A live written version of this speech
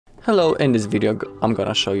Hello, in this video I'm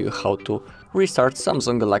gonna show you how to restart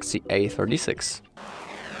Samsung Galaxy A36.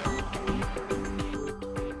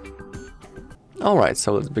 Alright,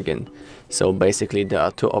 so let's begin. So basically there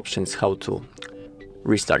are two options how to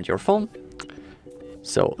restart your phone.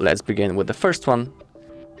 So let's begin with the first one.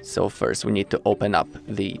 So first we need to open up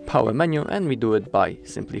the power menu, and we do it by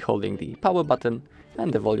simply holding the power button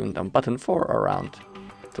and the volume down button for around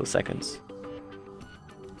 2 seconds.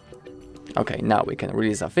 Okay, now we can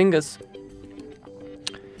release our fingers.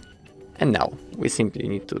 And now we simply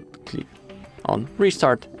need to click on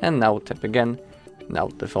restart and now tap again. Now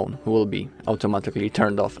the phone will be automatically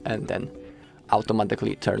turned off and then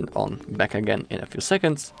automatically turned on back again in a few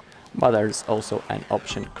seconds. But there's also an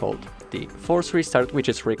option called the force restart, which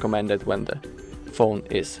is recommended when the phone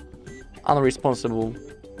is unresponsive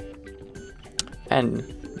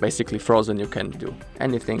and basically frozen. You can do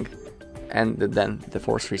anything, and then the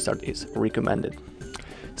force restart is recommended.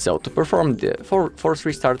 So to perform the force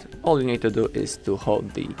restart, all you need to do is to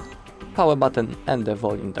hold the power button and the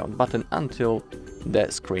volume down button until the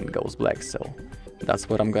screen goes black. So that's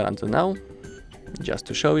what I'm gonna do now, just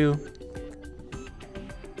to show you.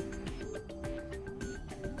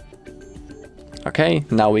 Okay,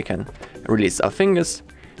 now we can release our fingers,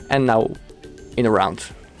 and now in around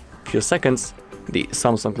few seconds the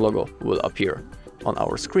Samsung logo will appear on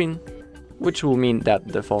our screen, which will mean that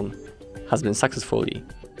the phone has been successfully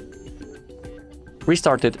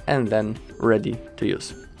restarted and then ready to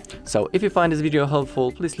use. So if you find this video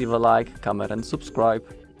helpful, please leave a like, comment and subscribe.